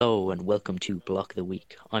Hello and welcome to Block of the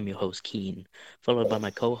Week. I'm your host Keen, followed by my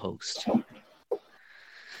co-host.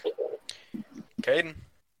 Caden.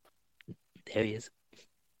 There he is.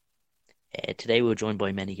 Today we're joined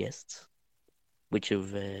by many guests, which of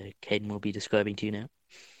Caden will be describing to you now.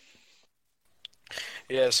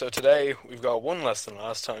 Yeah, so today we've got one less than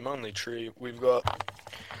last time, only three. We've got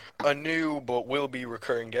a new but will be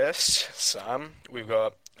recurring guest, Sam. We've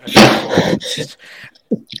got a new co-host.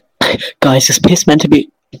 Guys, is piss meant to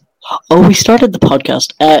be? Oh, we started the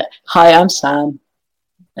podcast. Hi, I'm Sam.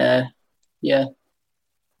 Yeah,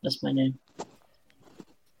 that's my name.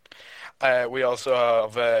 We also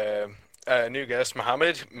have a new guest,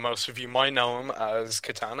 Mohammed. Most of you might know him as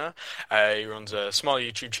Katana. He runs a small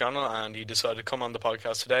YouTube channel and he decided to come on the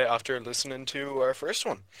podcast today after listening to our first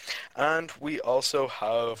one. And we also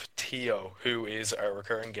have Tio, who is our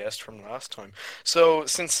recurring guest from last time. So,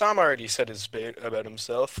 since Sam already said his bit about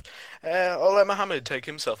himself, I'll let Mohammed take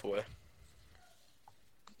himself away.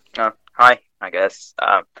 Hi, I guess.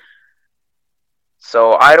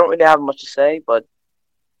 So I don't really have much to say, but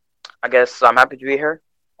I guess I'm happy to be here.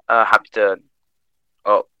 Happy to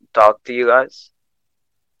talk to you guys.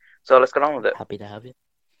 So let's get on with it. Happy to have you.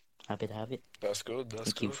 That's good.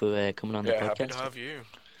 Thank you for coming on the podcast. Happy to have you.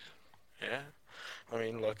 Yeah. I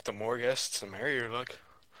mean, like, the more guests, the merrier, like.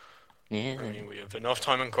 Yeah. I mean, we have enough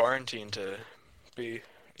time in quarantine to be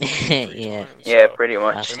yeah. time, Yeah, so pretty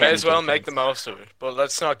much. we may as well make the most of it. But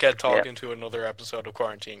let's not get talked into another episode of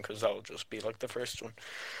quarantine, because that'll just be like the first one.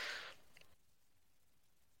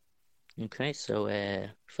 Okay, so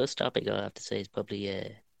first topic I have to say is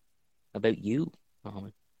probably about you,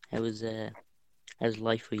 Mohammed. How's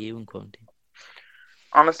life for you in quarantine?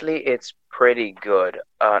 Honestly, it's pretty good.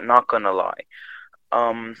 Not gonna lie.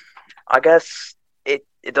 I guess it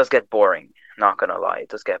does get boring. Not gonna lie, it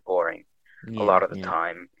does get boring a lot of the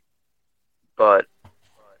time. But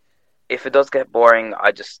if it does get boring,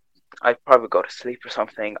 I'd probably go to sleep or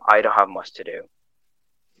something. I don't have much to do.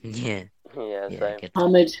 Yeah. Same.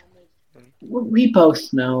 Ahmed, we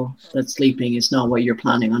both know that sleeping is not what you're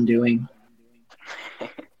planning on doing.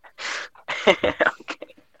 Okay.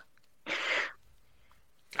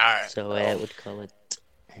 Alright. So what do you call it?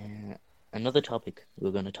 Another topic we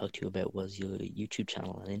were going to talk to you about was your YouTube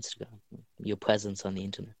channel and Instagram, your presence on the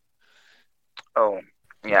internet. Oh,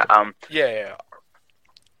 yeah. Yeah.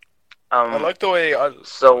 I like the way. I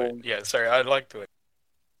like the way.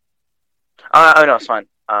 Oh no, it's fine.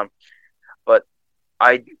 But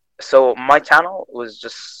so my channel was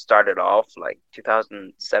just started off like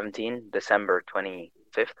 2017, December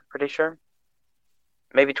 25th, pretty sure.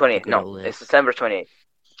 Maybe 28th. No, it's December 28th.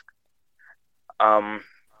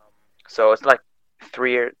 So it's like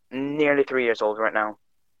nearly 3 years old right now.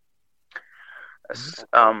 It's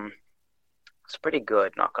pretty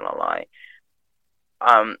good, not gonna lie.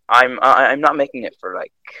 I'm not making it for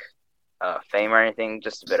like fame or anything,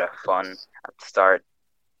 just a bit of fun at the start.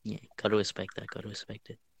 Yeah, gotta respect that.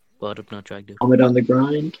 Brought up, not dragged up. Ahmed on the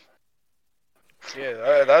grind.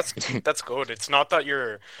 Yeah, that's good. It's not that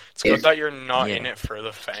it's good that you're not in it for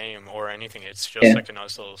the fame or anything. It's just like a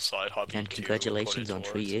nice little side hobby. And congratulations on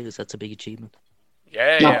 3 years. That's a big achievement.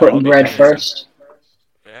 Not putting bread first.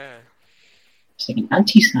 Yeah. It's like an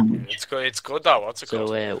anti-sandwich. It's good that what's it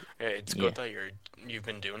called? It's good that you've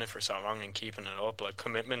been doing it for so long and keeping it up. Like,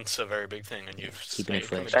 commitment's a very big thing, and you've keeping it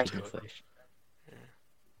fresh.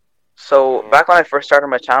 So back when I first started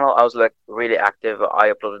my channel, I was like really active.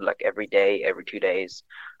 I uploaded like every day, every 2 days.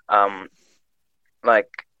 Like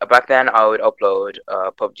back then, I would upload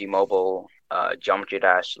PUBG Mobile, Geometry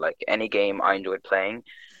Dash, like any game I enjoyed playing.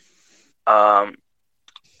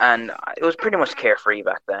 And it was pretty much carefree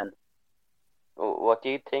back then. What do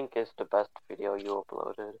you think is the best video you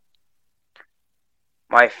uploaded?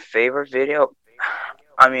 My favorite video?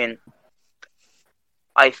 I mean,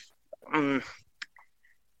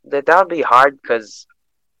 that would be hard because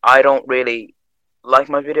I don't really like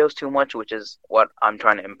my videos too much, which is what I'm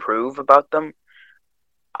trying to improve about them.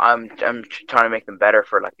 I'm trying to make them better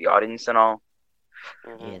for like the audience and all.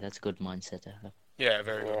 Mm-hmm. Yeah, that's a good mindset to have. Yeah,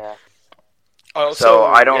 very good. So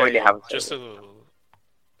I don't really have just a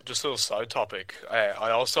little side topic. I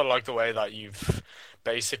also like the way that you've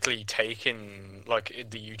basically taken like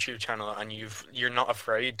the YouTube channel and you're not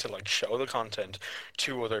afraid to like show the content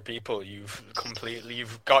to other people. You've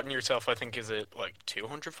gotten yourself, I think, is it like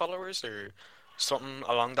 200 followers or something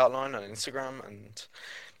along that line on Instagram, and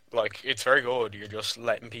like it's very good. You're just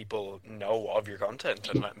letting people know of your content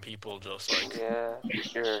and letting people just like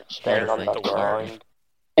you're staying on that grind.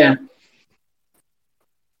 Yeah.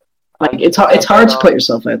 Like it's hard to put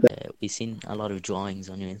yourself out there. We've seen a lot of drawings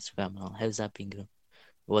on your Instagram and all. How's that been going?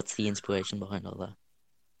 What's the inspiration behind all that?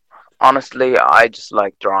 Honestly, I just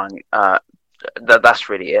like drawing. That's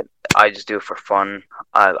really it. I just do it for fun.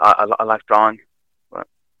 I like drawing. But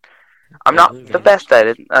I'm Very not good, the very Mm, good. best at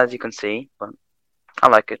it, as you can see, but I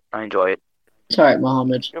like it. I enjoy it. It's alright,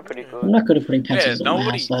 Mohammed. You're pretty yeah. I'm good. not good at putting Yeah, pencils in my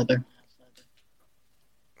ass nobody. either.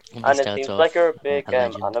 He And it starts seems like off you're a big a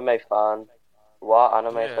legend. anime fan. What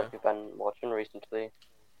animes have Yeah. you been watching recently?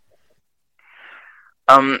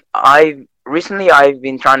 I recently I've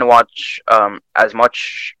been trying to watch as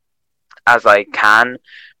much as I can,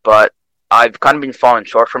 but I've kind of been falling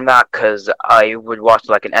short from that because I would watch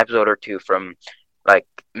like an episode or two from like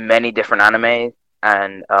many different anime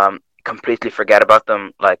and completely forget about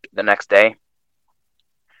them like the next day.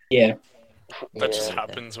 Yeah, That Yeah, just I Yeah. get that.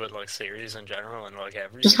 happens with like series in general and like just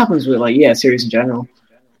everything. happens with series in general.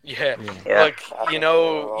 Yeah, Yeah. Yeah, like Happens to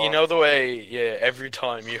me a you lot. know the way, yeah, every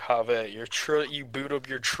time you have you boot up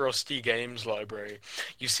your trusty games library,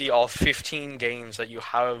 you see all 15 games that you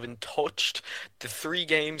haven't touched, the 3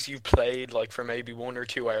 games you played like for maybe 1 or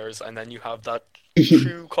 2 hours, and then you have that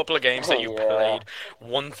true couple of games that you Yeah. played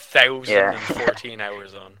yeah, 1014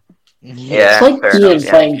 hours on. It's yeah. Yeah, like Fair It's me enough. and just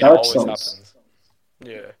Yeah, like playing it Dark always Souls. happens.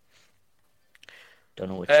 Yeah. don't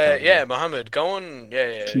know what you're talking Yeah, about. Mohammed,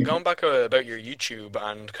 going back about your YouTube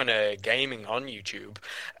and kind of gaming on YouTube.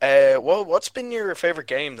 Well, what's been your favorite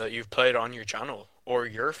game that you've played on your channel, or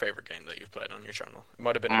your favorite game that you've played on your channel? It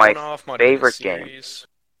might have been a my one-off, might have been a favorite game series.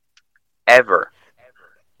 ever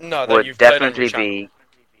No, that would you've played on your definitely channel. be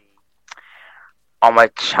on my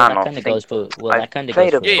Well, that channel. kind of Think goes for I've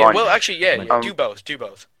played a Yeah, yeah. Well, bunch. actually, yeah, But yeah. Do both. Do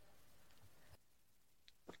both.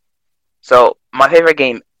 So my favorite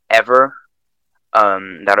game ever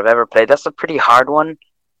that I've ever played. That's a pretty hard one,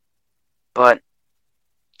 but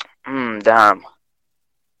damn,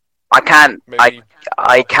 I can't I Maybe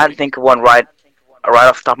I top can't three. think of one right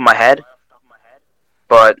off the top of my head.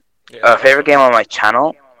 But Yeah, that's favorite fine. game on my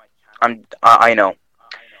channel. I know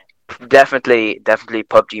definitely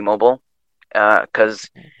PUBG Mobile. Because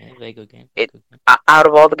yeah, very good game. it Good game. out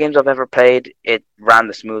of all the games I've ever played, it ran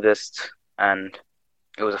the smoothest, and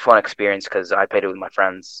it was a fun experience because I played it with my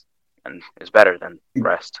friends, and it was better than the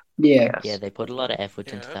rest. I Yeah, Yeah, guess. they put a lot of effort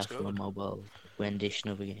Yeah, into that's that for a good. mobile rendition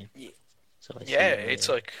of a game. Y- So I Yeah, see. it's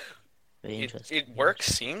like Very it interesting. it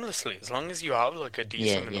works seamlessly as long as you have like a Yeah,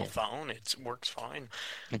 decent yeah. enough phone. It works fine.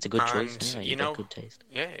 It's a good choice. And Anyway, you you got know, good taste.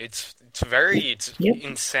 yeah, it's yep.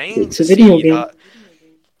 insane It's to a video see game. that.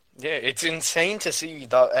 Yeah, it's insane to see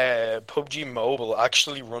that PUBG Mobile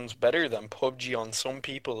actually runs better than PUBG on some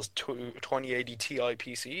people's 2080 Ti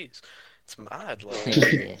PCs. It's mad, like. Yeah.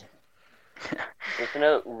 Yeah. Doesn't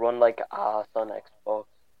it run like ass on Xbox?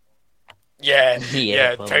 Yeah, Yeah,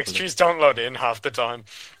 yeah, probably. textures don't load in half the time.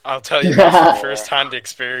 I'll tell you that from Yeah. first-hand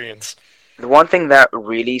experience. The one thing that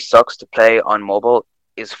really sucks to play on mobile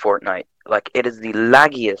is Fortnite. Like it is the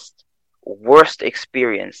laggiest, worst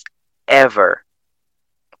experience ever.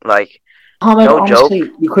 Like Mohammed, no joke.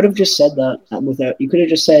 honestly, you could have just said that without. You could have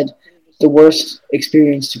just said the worst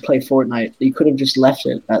experience to play Fortnite. You could have just left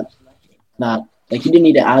it at that. Like you didn't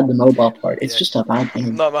need to add the mobile part. It's Yeah. just a bad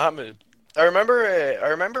game. No, Mohammed. I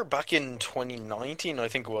remember back in 2019, I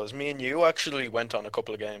think it was, me and you actually went on a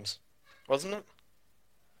couple of games. Wasn't it?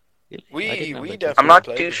 Really? I didn't We know we about this. I'm definitely not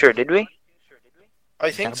played too sure. together. Did we?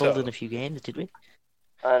 I think Dabbled in so. a few games, did we?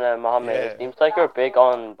 And Mohammed, it Yeah. seems like you're big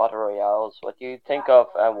on battle royales. What do you think of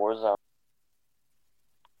Warzone?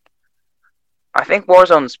 I think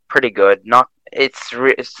Warzone's pretty good. Not it's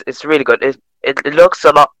really good. It looks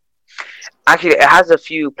a lot. Actually, it has a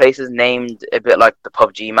few places named a bit like the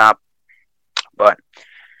PUBG map, but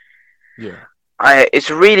Yeah. it's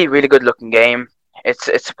a really good looking game. It's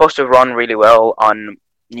supposed to run really well on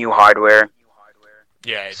new hardware.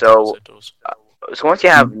 Yeah, it does. So It does. so once you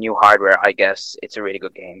have new hardware, I guess it's a really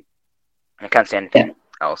good game. I can't say anything Yeah.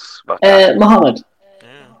 else about that. Mohammed,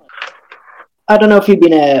 Yeah. I don't know if you've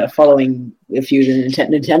been following a few of the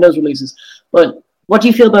Nintendo's releases, but what do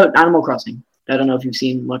you feel about Animal Crossing? I don't know if you've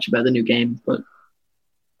seen much about the new game, but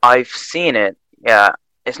I've seen it. Yeah,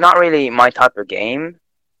 it's not really my type of game.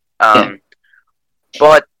 yeah,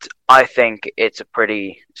 But I think it's a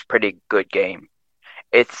pretty good game.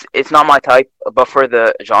 It's not my type, but for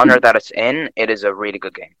the genre that it's in, it is a really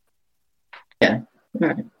good game. yeah. All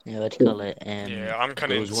right. Yeah, what do you Cool. call it? Yeah, I'm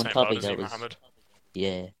kind There of in was the one same boat topic as that you, was, Mohammed.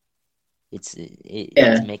 yeah, it's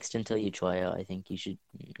Yeah, mixed until you try it. I think you should,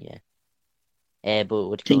 yeah. But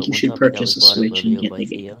what I do you call think it? you One should topic that was purchase a brought up Switch and earlier get by the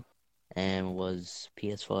game. Theo, was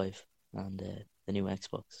PS5 and the new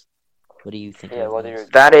Xbox. What do you think Yeah, about what are your those?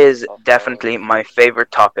 That thoughts is of definitely my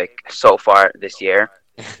favorite topic so far this year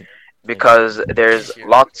Very good. because there's This year.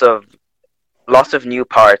 lots of new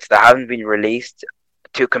parts that haven't been released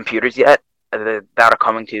to computers yet, that are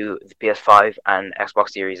coming to the PS5 and Xbox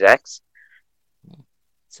Series X.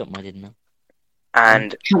 Something I didn't know.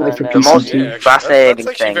 And Can't wait And for the PC most Yeah, too. actually, that's fascinating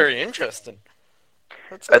actually thing, very interesting.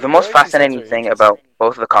 the That most actually sounds fascinating very thing interesting. about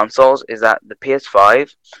both of the consoles is that the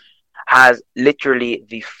PS5 has literally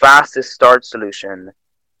the fastest start solution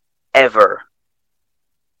ever.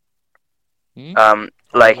 Hmm?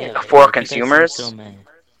 Oh Like yeah, for I think I've seen consumers, some.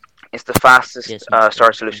 it's the fastest Some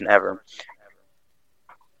start stuff. solution ever.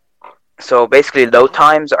 So basically, load Oh,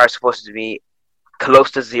 times are supposed to be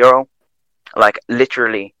close to zero, like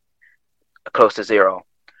literally close to zero. Zero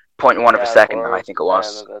point 0.1 of a yeah, I've second, I heard think it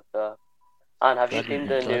was. about that. And have you Glad seen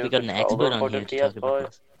the glad we new got an expert controller on for the here to talk about PS5?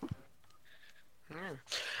 this. yeah.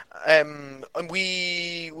 And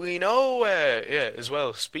we know, yeah, as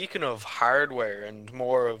well. Speaking of hardware and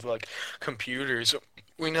more of like computers,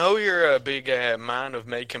 we know you're a big man of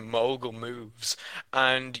making mogul moves,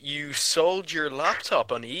 and you sold your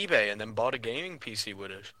laptop on eBay and then bought a gaming PC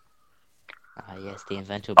with it. Ah yes, the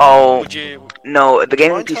inventor behind the Oh Would inventor. you no, the would you gaming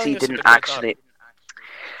mind telling PC us a didn't bit about that? actually.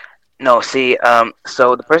 No, see,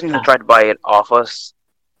 so the person who Ah, tried to buy it off us,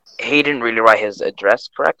 he didn't really write his address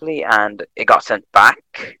correctly, and it got sent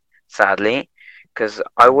back, sadly, because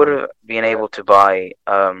I would Mm, have been Yeah, able to buy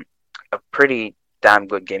a pretty damn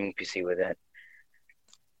good gaming PC with it.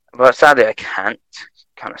 But sadly, I can't.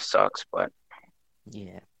 Kind of sucks, but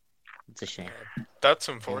yeah, it's a shame. That's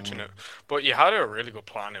Um, unfortunate, but you had a really good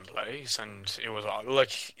plan in place, and it was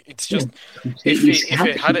like it's yeah, just completely if scam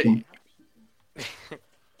it had people. a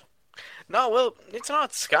no, well, it's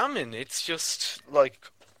not scamming. It's just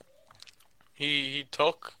like he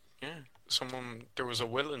took yeah someone there was a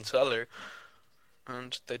willing seller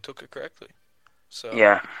and they took it correctly. So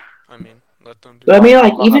yeah, I mean, let them do But I that. mean,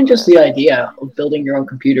 like, I'm not even having just it. the idea of building your own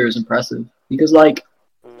computer is impressive because, like,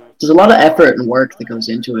 Mm. there's a lot of effort and work that goes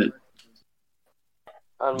into it.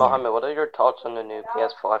 And yeah, Mohammed, what are your thoughts on the new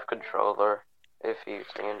PS5 controller? If you've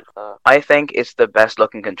seen the, I think it's the best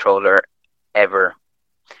looking controller ever.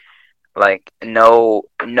 Like no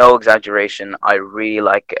exaggeration. I really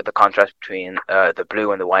like the contrast between the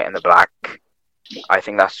blue and the white and the black. I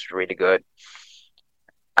think that's really good.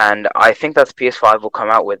 And I think that the PS5 will come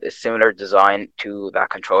out with a similar design to that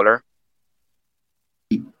controller.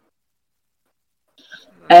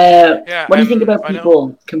 Mm. Yeah, What do you think about I know.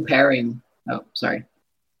 people comparing? Oh, sorry.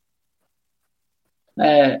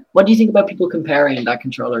 What do you think about people comparing that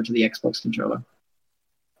controller to the Xbox controller?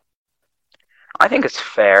 I think it's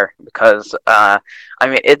fair because I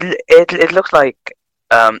mean it looks like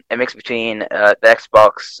a mix between the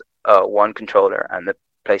Xbox One controller and the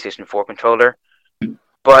PlayStation 4 controller.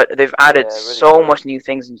 But they've added yeah, it really so does. much new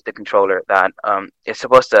things into the controller that it's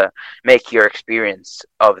supposed to make your experience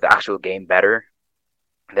of the actual game better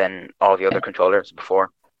than all the other controllers before.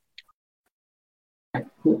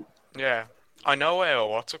 Cool. Yeah, I know.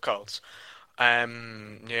 What's it called?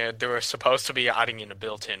 Yeah, they were supposed to be adding in a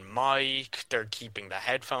built-in mic. They're keeping the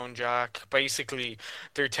headphone jack. Basically,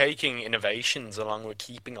 they're taking innovations along with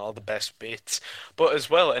keeping all the best bits. But as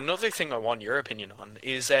well, another thing I want your opinion on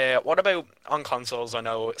is what about on consoles? I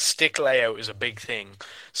know stick layout is a big thing.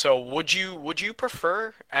 So would you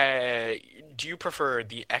prefer do you prefer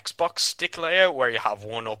the Xbox stick layout where you have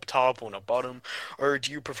one up top, one up bottom, or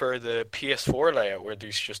do you prefer the PS4 layout where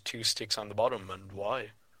there's just two sticks on the bottom, and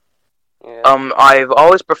why? Yeah, I've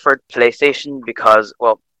always preferred PlayStation because,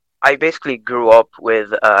 well, I basically grew up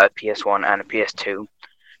with a PS1 and a PS2,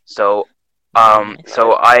 so yeah, nice.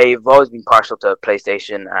 nice. I've always been partial to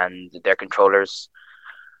PlayStation and their controllers.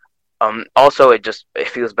 Also, it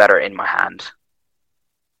feels better in my hand.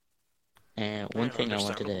 Yeah, One thing I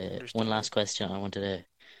wanted understandable, to, one understandable. last question I wanted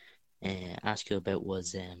to ask you about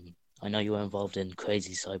was, I know you were involved in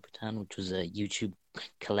Crazy Cybertan, which was a YouTube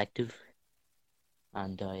collective,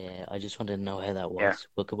 and I just wanted to know how that Yeah. was.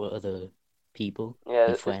 Work with other people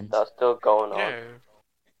Yeah, and friends. that's still going on. Yeah,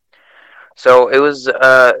 So it was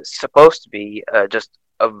supposed to be just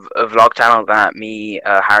a vlog channel that me,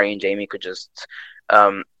 Harry, and Jamie could just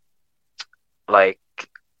um, like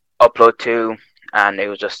upload to, and it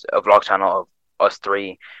was just a vlog channel of us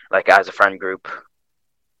three, like as a friend group.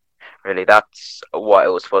 Really, that's what it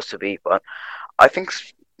was supposed to be. But I think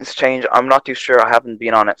it's changed. I'm not too sure. I haven't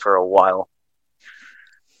been on it for a while.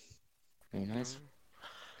 Very nice.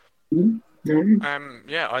 mm. Mhm.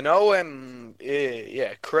 Yeah, I know.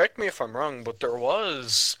 Yeah. Correct me if I'm wrong, but there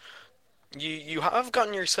was you have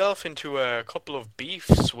gotten yourself into a couple of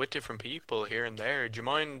beefs with different people here and there. Do you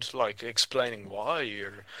mind like explaining why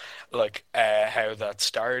or like how that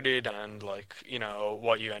started and like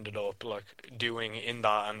what you ended up like doing in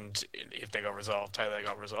that and if they got resolved, how they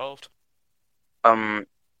got resolved? Um,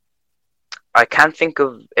 I can't think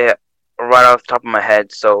of it right off the top of my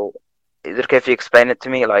head. So, is it okay if you explain it to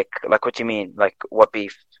me? Like what you mean? Like what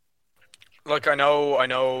beef? Like I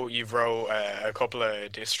know you've wrote a couple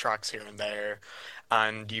of diss tracks here and there,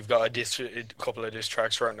 and you've got a couple of diss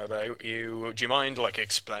tracks written about you. Do you mind like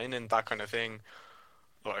explaining that kind of thing,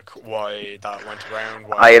 like why that went around,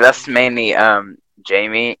 why it I That's happened? mainly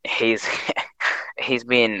Jamie. He's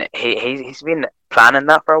been planning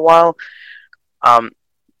that for a while. Um,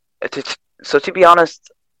 to be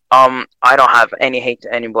honest, I don't have any hate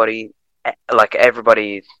to anybody. Like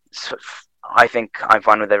everybody, I think I'm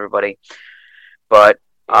fine with everybody. But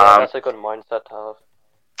Yeah, um, that's a good mindset to have.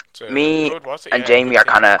 It's me good, what's it? and Yeah, Jamie good are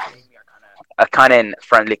thing. kind of Good thing. a kind of in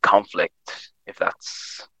friendly conflict, if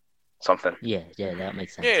that's something. Yeah, that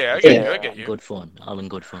makes Yeah, sense. yeah, I It's get you. I Yeah. get you. good fun, all in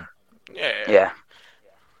good fun. Yeah, yeah. Yeah,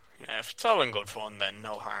 Yeah, if it's all in good fun, then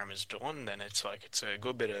no harm is done. Then it's like it's a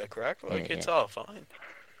good bit of crack. Yeah, Like it's yeah. all fine.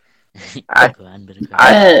 at Grand bit of crack.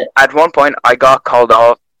 at Uh, at one point I got called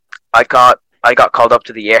off. I got called up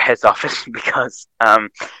to the airheads office because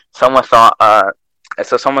someone thought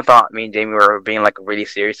someone thought me and Jamie were being like really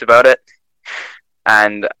serious about it,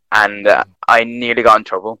 and I nearly got in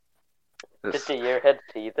trouble. Did the Yearhead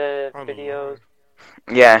see the Oh videos? lord.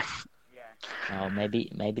 Yeah, Oh, maybe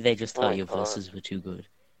they just Oh thought my your god. verses were too good.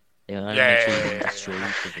 They want to Yeah, make yeah, sure you yeah, didn't yeah, yeah. destroy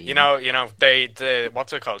each other. The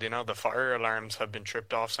what's it called? The fire alarms have been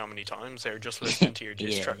tripped off so many times. They're just listening to your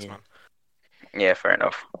diss Yeah, tracks, yeah. man. yeah, fair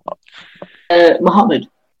enough. Mohammed,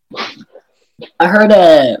 I heard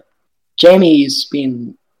Jamie's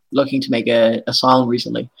been looking to make a song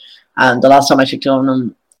recently, and the last time I checked on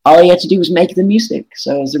him, all he had to do was make the music.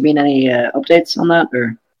 So, has there been any updates on that?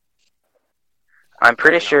 Or I'm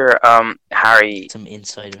pretty No. sure Harry Some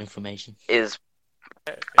insider information. is.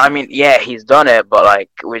 I Yeah. mean, yeah, he's done it, but like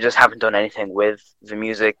we just haven't done anything with the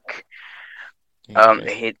music. Yeah, fair.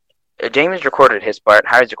 He James recorded his part,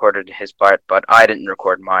 Harry's recorded his part, but I didn't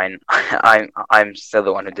record mine. I'm still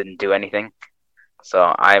the one who didn't do anything,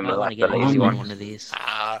 so I'm I want to like the get lazy him on one. one of these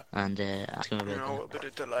Ah, and ask him about that. a bit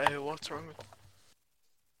of delay. What's wrong with?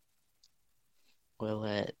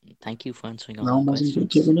 Well, thank you for answering all no, my wasn't it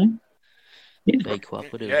questions. overnight? Yeah. Very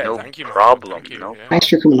cooperative. Yeah, No thank you, Mohammed. problem. Thank you. No Yeah. Thanks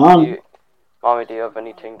problem. for coming Do on. you, Mommy, do you have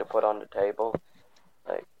anything to put on the table?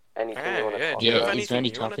 Like anything you want to Yeah. talk Do you Yeah, have about? is there anything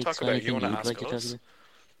any you want to topics talk or about? You anything want to you'd like ask to talk us? about?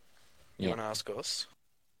 You Yeah. want to ask us?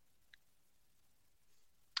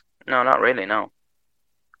 No, not really. No,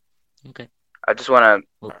 Okay. I just want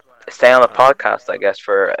Well, to stay on the Alright. podcast, I guess,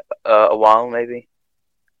 for a while, maybe.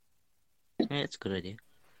 yeah, it's a good idea.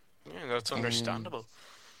 Yeah, that's Um. understandable.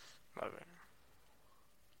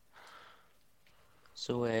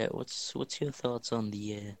 So, what's your thoughts on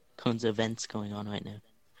the tons of events going on right now,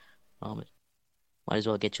 Mohammed? Might as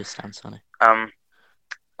well get your stance on it. Um,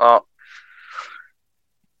 well,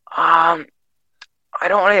 um, I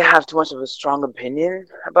don't really have too much of a strong opinion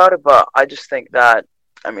about it, but I just think that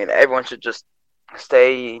I mean everyone should just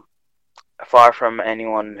stay far from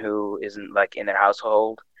anyone who isn't like in their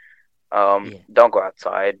household. Yeah. Don't go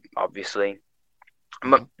outside, obviously.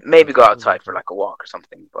 Maybe go Exactly. outside for like a walk or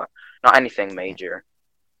something, but not anything Yeah. major.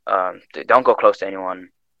 Don't go close to anyone.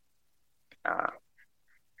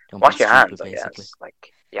 Don't be Wash your stupid, hands, I basically. guess.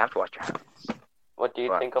 Like you have to wash your hands. What do you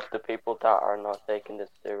But think of the people that are not taking this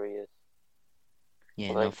serious?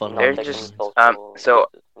 Yeah, Like not following they're the not taking just guidelines. social so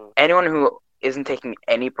distancing? anyone who isn't taking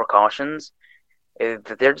any precautions,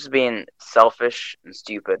 they're just being selfish and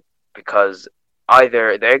stupid because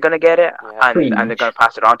either they're gonna get it Yeah. Pretty and they're gonna much.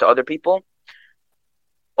 pass it on to other people,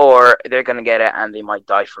 or they're gonna get it and they might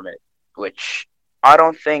die from it. Which I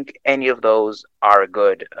don't think any of those are a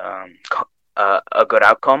good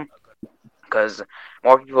outcome because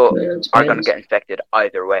more people It are gonna depends. get infected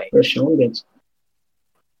either way. For sure, it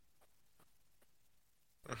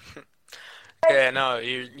Yeah, no,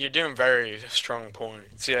 you're doing very strong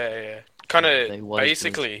points. Yeah. Kind Yeah, of very wise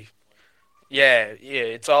words. basically, yeah.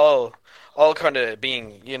 It's all kind of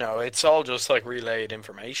being, it's all just like relayed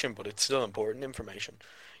information, but it's still important information.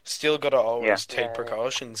 Still gotta Yeah. always take Yeah.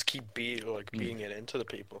 precautions, keep being it into the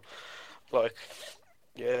people. Like,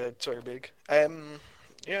 yeah, it's very big.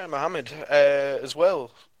 Yeah, Mohammed, as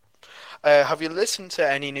well. Have you listened to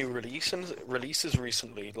any new releases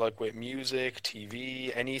recently, like with music,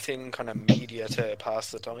 TV, anything kind of media to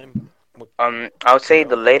pass the time? I would say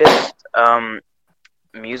the Enjoy? latest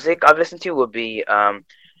music I've listened to would be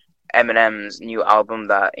Eminem's new album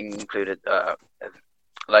that included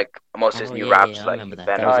like most of his Oh new yeah, raps I like remember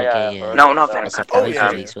that. That Venom. was Oh like yeah, I've a heard No, of not that. Venom. a God damn Oh it. surprise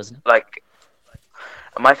yeah. release, wasn't it? Like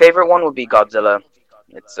my favorite one would be Godzilla.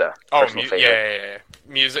 It's a Oh, personal favorite. yeah.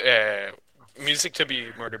 Music, music to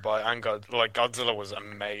be murdered by, and Godzilla was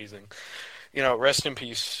amazing. Rest in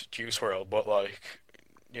peace, Juice World. But like,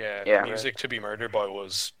 Yeah, Yeah. Music to Be Murdered By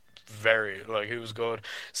was very, like, it was good.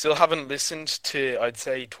 Still haven't listened to, I'd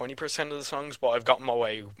say, 20% of the songs, but I've gotten my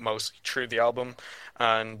way mostly through the album,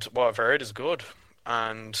 and what I've heard is good.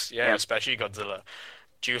 And yeah, Yeah. especially Godzilla.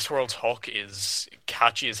 Juice WRLD's hook is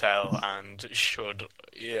catchy as hell, and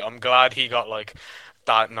yeah, I'm glad he got like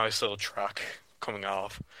that nice little track coming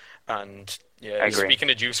off. And I yeah, Yeah, agree. speaking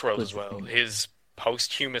of Juice WRLD good, as well, his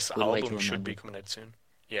posthumous good way to album should remember be it. coming out soon.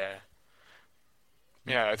 Yeah.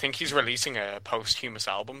 Yeah, I think he's releasing a posthumous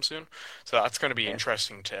album soon, so that's going to be Yeah.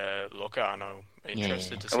 interesting to look at, and I'm Yeah, yeah,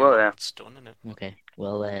 interested to see Well, yeah. what's done in it. yeah. Okay.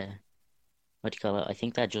 Well, what do you call it? I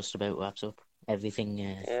think that just about wraps up everything.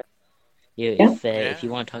 Yeah. Yeah, Yeah. if you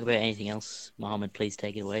Yeah, want to talk about anything else, Mohammed, please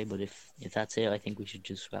take it away. But if that's it, I think we should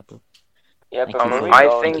just wrap up. Yeah, Thank you before we for I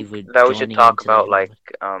go, thank think you for that we should joining in talk today, about Mohammed.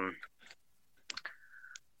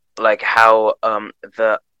 like how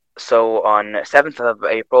the so on 7th of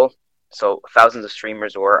April, so thousands of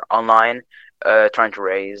streamers were online, trying to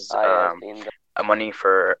raise I seen that. money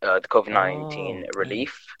for the COVID-19 Oh, yeah.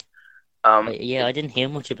 relief. Um, I didn't hear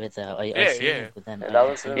much about that. I yeah, seen yeah. it, but then Yeah, I that didn't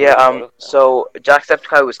was see yeah. much. really good of them. So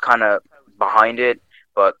Jacksepticeye was kind of behind it,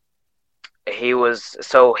 but he was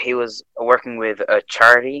working with a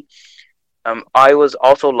charity. I was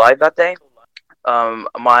also live that day.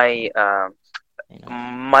 My Very nice.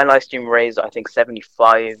 my live stream raised I think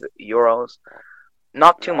 €75.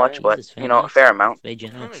 Not too much, Nice. but Jesus, very a nice. fair amount. Very Oh,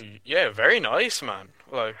 generous. yeah, very nice, man.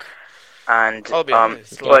 Like, And I'll be honest,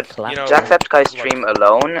 Just getting but like, clapped for that. Jacksepticeye's like, stream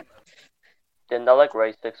alone, Didn't that like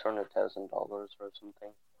raise $600,000 or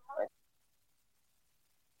something?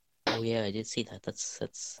 Oh yeah, I did see that.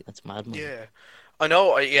 That's mad money. yeah. I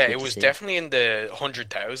know, yeah, Good it to was see. definitely in the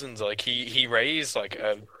hundred thousands. Like he raised like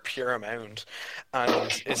a pure amount,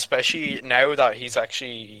 and especially now that he's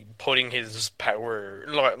actually putting his power,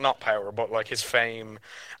 like not power, but like his fame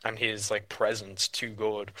and his like presence to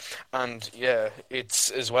good. And yeah,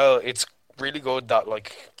 it's as well. It's really good that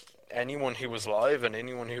like anyone who was live and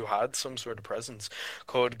anyone who had some sort of presence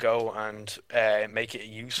could go and make it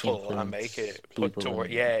useful and make Influence it put to people work.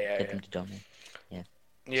 and Yeah, yeah, get yeah. them to donate. Yeah.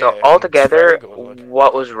 so Yeah, and it's very altogether, good. Like,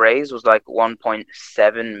 what was raised was like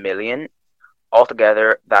 1.7 million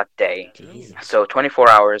altogether that day. Jesus. So 24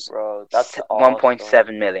 hours, Bro, that's awesome.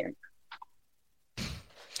 1.7 million.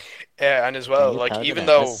 yeah, and as And well, you're like proud of even that.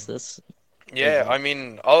 though, That's yeah, good. I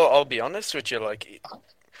mean, I'll be honest with you, like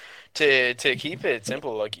to keep it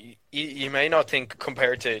simple, like you may not think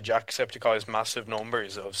compared to Jacksepticeye's massive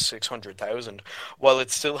numbers of 600,000, well, it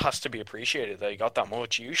still has to be appreciated that you got that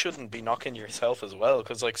much. You shouldn't be knocking yourself as well,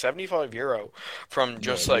 because like €75 from Yeah,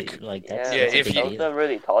 just you like like Yeah, yeah, that's a if that's big you deal.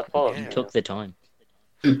 really thoughtful Like of you yeah took you. the time.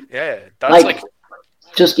 yeah, that's Like, like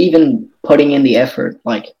just even putting in the effort,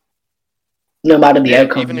 like, no matter the yeah,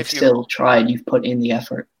 outcome, even you've if you still tried, you've put in the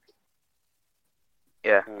effort.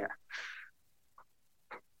 Yeah. Mm.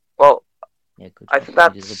 Well, Yeah, good I job. think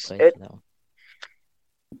You deserve that's praise it. for that one.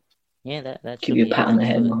 Yeah, that Give should you a be it. pat on the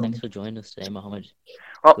head, Thanks Mohammed. for joining us today, Mohammed.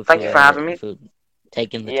 Well, Good thank you for having me. for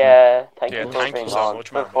taking the time. Yeah, thank Of yeah, you for course. thank being you so on.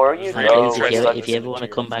 much, man. Before It was you And really go, please, would you interesting like? if you ever listening want to to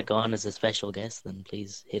your come thing. back on as a special guest, then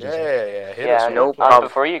please hit us up. Yeah, hit us Yeah, up. No and problem.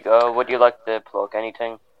 before you go, would you like to plug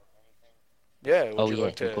anything? Yeah, would Oh you yeah,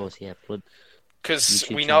 like of to? course, yeah. Plug Because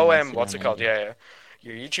YouTube we channel, know what's Instagram, it called? anything. Yeah, yeah.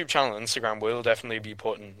 Your YouTube channel and Instagram will definitely be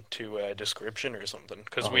put into a description or something.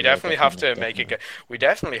 Because Oh we yeah, definitely have to make definitely. it. We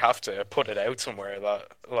definitely have to put it out somewhere that,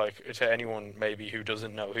 like, to anyone maybe who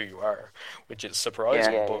doesn't know who you are, which is Yeah.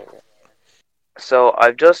 surprising. Yeah, But yeah, So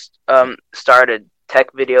I've just Yeah. started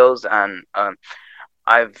tech videos, and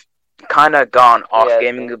I've kind of gone yeah. off Yeah,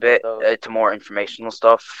 gaming a seen bit those. to more informational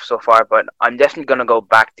stuff so far. But I'm definitely gonna go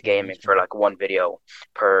back to Yeah, gaming nice for man. like one video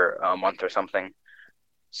per month or something.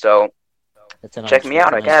 So That's a check nice, me that's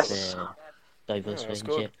out, a I nice, guess. yeah, diverse that's range.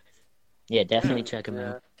 Yeah, good. yeah, Yeah, definitely check them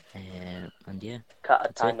Yeah, out. And yeah,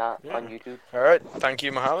 that's it. atana yeah. on YouTube. All right. Thank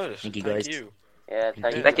you, Mohammed. Thank you, Thank guys. you. Yeah, Thank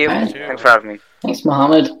thank you. Yeah, Thank you. you. you Alright. too, Thanks for man. having me. Thanks,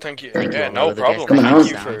 Mohammed. Thank you. Thank you, Yeah, all our no other guests. problem. Coming Thank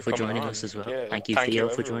Thank you, on. you Sam, for for coming joining on. us as well. Yeah, Thank you, thank you, Theo,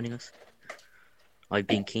 for everyone. joining us. I've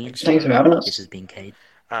been Keen. Thanks Thanks for for having This us. has been Cade.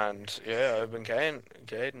 and yeah, I've been Caden,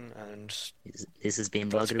 and This has been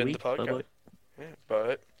that's Vlog of the been the Week. Bye podcast. bye. Yeah,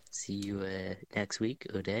 but See you next week,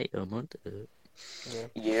 or day, or month. yeah.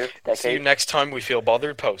 Year, See you decade. next time we feel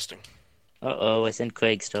bothered posting. Oh, I sent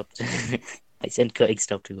Craig stop. I sent Craig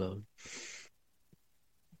stop to go.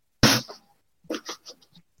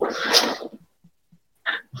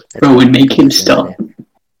 Bro, would make him stop.